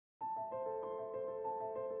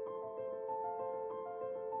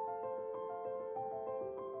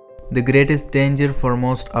The greatest danger for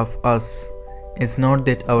most of us is not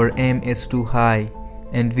that our aim is too high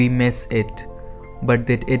and we miss it, but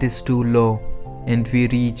that it is too low and we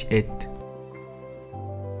reach it.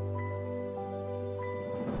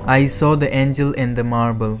 I saw the angel in the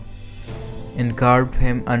marble and carved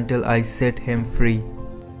him until I set him free.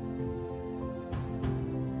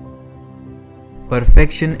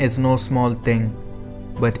 Perfection is no small thing,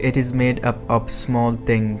 but it is made up of small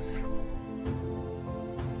things.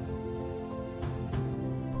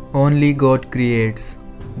 Only God creates,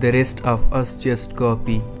 the rest of us just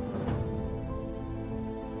copy.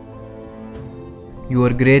 Your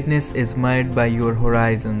greatness is marred by your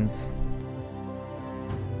horizons.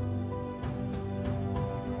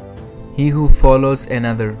 He who follows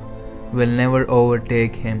another will never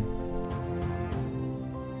overtake him.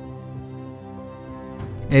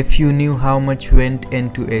 If you knew how much went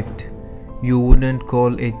into it, you wouldn't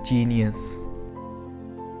call it genius.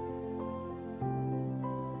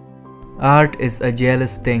 Art is a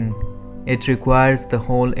jealous thing. It requires the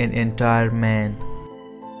whole and entire man.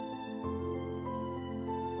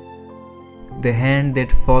 The hand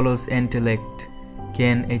that follows intellect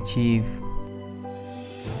can achieve.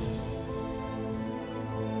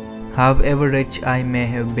 However rich I may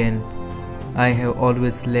have been, I have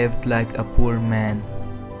always lived like a poor man.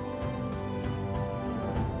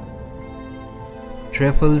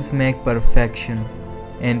 Trifles make perfection,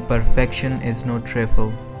 and perfection is no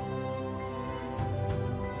trifle.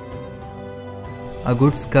 A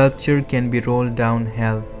good sculpture can be rolled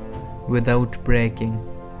downhill without breaking.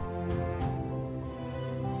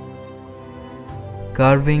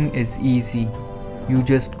 Carving is easy. You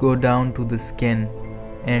just go down to the skin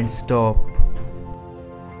and stop.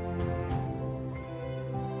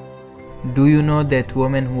 Do you know that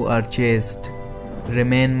women who are chaste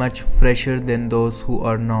remain much fresher than those who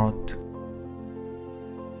are not?